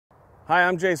Hi,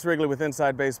 I'm Jase Wrigley with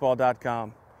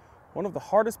InsideBaseball.com. One of the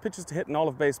hardest pitches to hit in all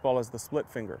of baseball is the split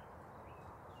finger.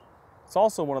 It's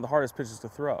also one of the hardest pitches to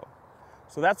throw.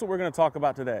 So that's what we're going to talk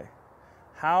about today.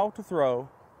 How to throw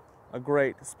a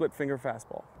great split finger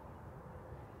fastball.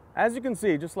 As you can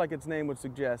see, just like its name would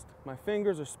suggest, my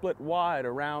fingers are split wide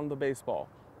around the baseball.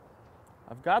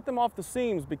 I've got them off the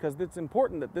seams because it's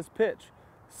important that this pitch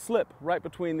slip right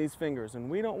between these fingers, and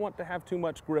we don't want to have too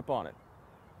much grip on it.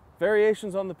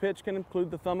 Variations on the pitch can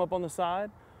include the thumb up on the side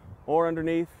or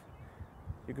underneath.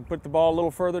 You can put the ball a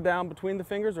little further down between the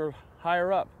fingers or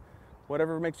higher up,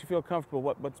 whatever makes you feel comfortable.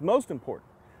 What's most important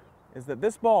is that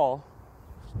this ball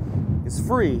is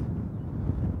free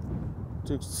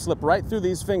to slip right through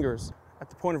these fingers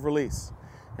at the point of release.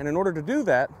 And in order to do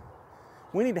that,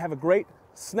 we need to have a great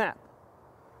snap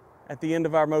at the end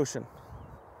of our motion.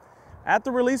 At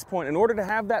the release point, in order to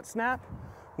have that snap,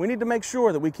 we need to make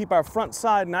sure that we keep our front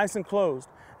side nice and closed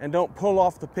and don't pull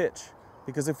off the pitch.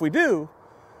 Because if we do,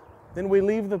 then we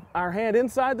leave our hand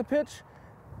inside the pitch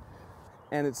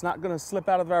and it's not going to slip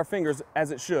out of our fingers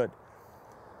as it should.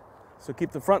 So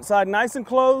keep the front side nice and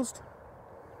closed,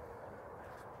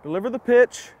 deliver the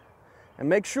pitch, and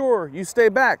make sure you stay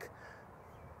back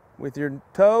with your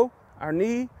toe, our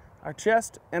knee, our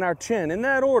chest, and our chin, in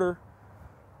that order,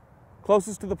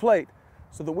 closest to the plate,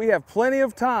 so that we have plenty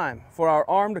of time for our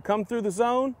arm to come through the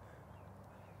zone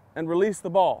and release the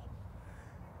ball.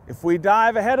 If we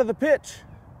dive ahead of the pitch,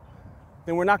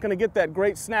 then we're not going to get that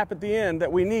great snap at the end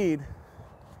that we need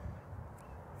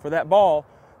for that ball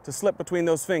to slip between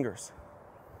those fingers.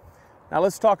 Now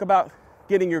let's talk about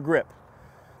getting your grip.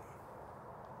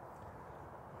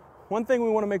 One thing we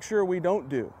want to make sure we don't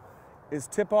do is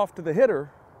tip off to the hitter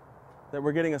that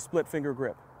we're getting a split finger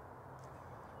grip.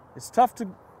 It's tough to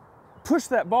push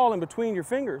that ball in between your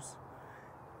fingers,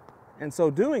 and so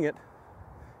doing it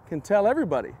can tell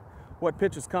everybody what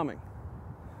pitch is coming.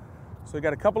 So we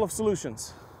got a couple of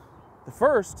solutions. The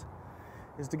first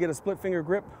is to get a split finger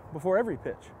grip before every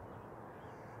pitch.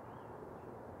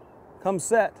 Come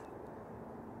set,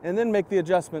 and then make the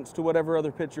adjustments to whatever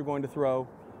other pitch you're going to throw,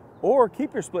 or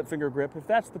keep your split finger grip if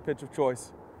that's the pitch of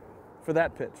choice for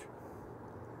that pitch.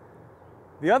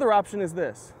 The other option is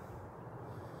this.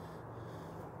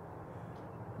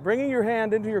 Bringing your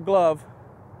hand into your glove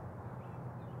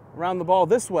around the ball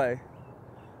this way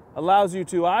allows you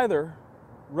to either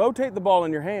rotate the ball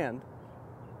in your hand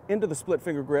into the split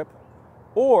finger grip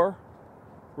or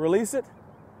release it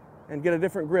and get a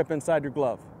different grip inside your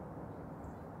glove.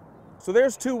 So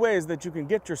there's two ways that you can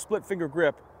get your split finger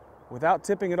grip without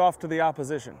tipping it off to the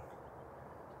opposition.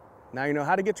 Now you know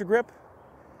how to get your grip,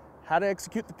 how to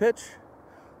execute the pitch,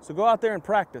 so go out there and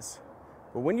practice.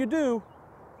 But when you do,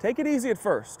 take it easy at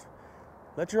first.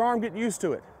 Let your arm get used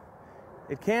to it.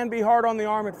 It can be hard on the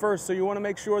arm at first, so you want to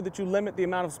make sure that you limit the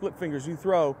amount of split fingers you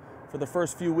throw for the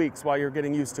first few weeks while you're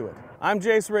getting used to it. I'm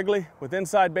Jase Wrigley with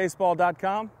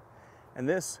InsideBaseball.com, and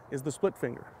this is the split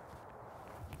finger.